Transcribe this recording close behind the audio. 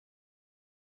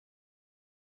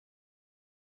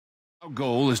Our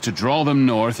goal is to draw them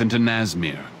north into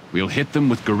Nazmir. We'll hit them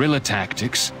with guerrilla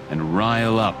tactics and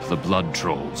rile up the blood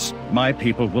trolls. My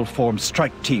people will form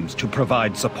strike teams to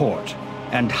provide support.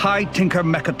 And High Tinker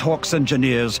Mekkatorque's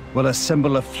engineers will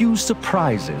assemble a few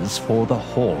surprises for the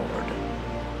Horde.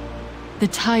 The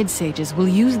Tide Sages will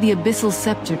use the Abyssal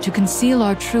Scepter to conceal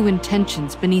our true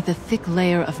intentions beneath a thick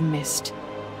layer of mist.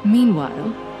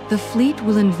 Meanwhile, the fleet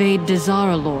will invade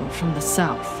Dazar'Alor from the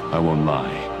south. I won't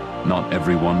lie. Not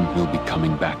everyone will be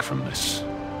coming back from this.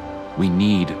 We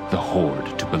need the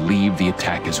Horde to believe the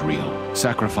attack is real.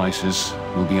 Sacrifices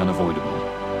will be unavoidable.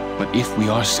 But if we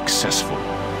are successful,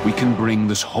 we can bring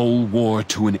this whole war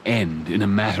to an end in a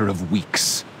matter of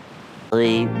weeks.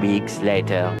 3 weeks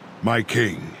later. My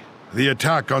king, the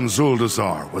attack on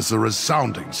Zuldazar was a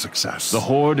resounding success. The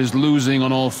Horde is losing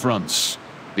on all fronts.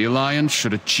 The Alliance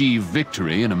should achieve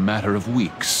victory in a matter of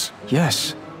weeks.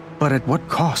 Yes, but at what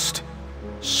cost?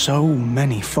 So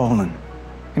many fallen,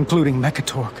 including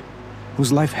Mekkatorque,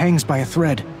 whose life hangs by a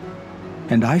thread.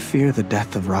 And I fear the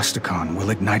death of Rastakhan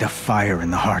will ignite a fire in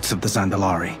the hearts of the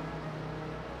Zandalari.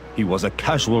 He was a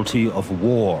casualty of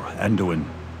war, Anduin.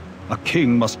 A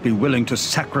king must be willing to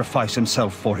sacrifice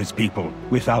himself for his people,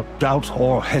 without doubt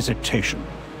or hesitation.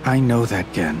 I know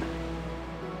that, Gen,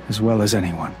 as well as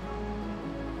anyone.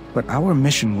 But our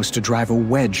mission was to drive a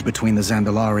wedge between the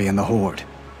Zandalari and the Horde.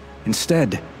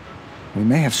 Instead, we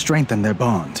may have strengthened their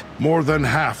bond. More than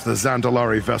half the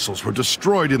Zandalari vessels were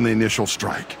destroyed in the initial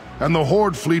strike, and the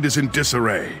Horde fleet is in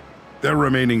disarray. Their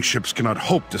remaining ships cannot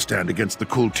hope to stand against the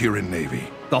Kul'Tiran navy.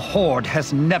 The Horde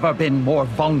has never been more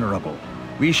vulnerable.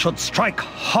 We should strike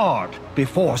hard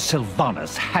before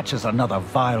Sylvanas hatches another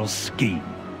vile scheme.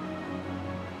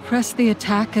 Press the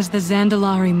attack as the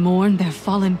Zandalari mourn their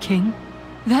fallen king?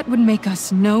 That would make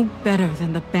us no better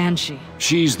than the Banshee.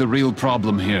 She's the real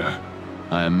problem here.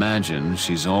 I imagine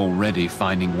she's already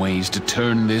finding ways to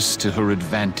turn this to her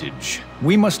advantage.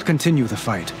 We must continue the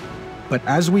fight. But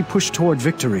as we push toward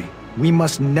victory, we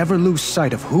must never lose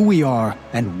sight of who we are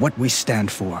and what we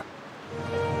stand for.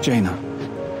 Jaina,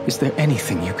 is there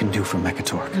anything you can do for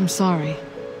Mekkatorque? I'm sorry.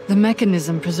 The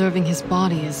mechanism preserving his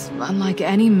body is unlike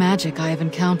any magic I have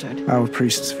encountered. Our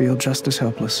priests feel just as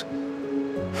helpless.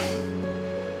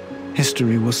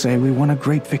 History will say we won a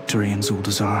great victory in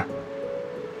Zuldazar.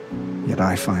 Yet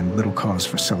I find little cause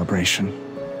for celebration.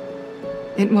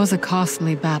 It was a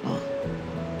costly battle,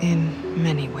 in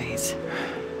many ways.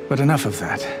 But enough of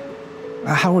that.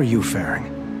 How are you faring?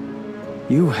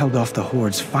 You held off the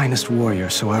Horde's finest warrior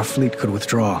so our fleet could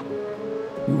withdraw.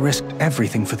 You risked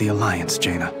everything for the Alliance,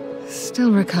 Jaina.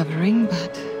 Still recovering,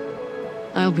 but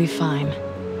I'll be fine.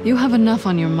 You have enough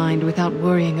on your mind without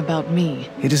worrying about me.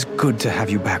 It is good to have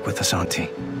you back with us, Auntie.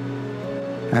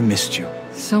 I missed you.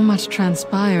 So much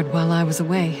transpired while I was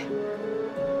away.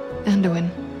 Anduin,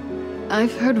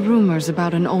 I've heard rumors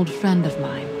about an old friend of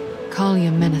mine,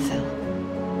 Calia Menethil.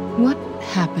 What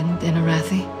happened in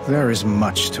Arathi? There is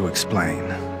much to explain.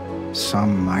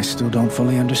 Some I still don't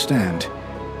fully understand.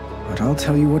 But I'll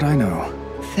tell you what I know.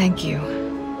 Thank you.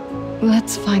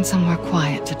 Let's find somewhere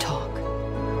quiet to talk.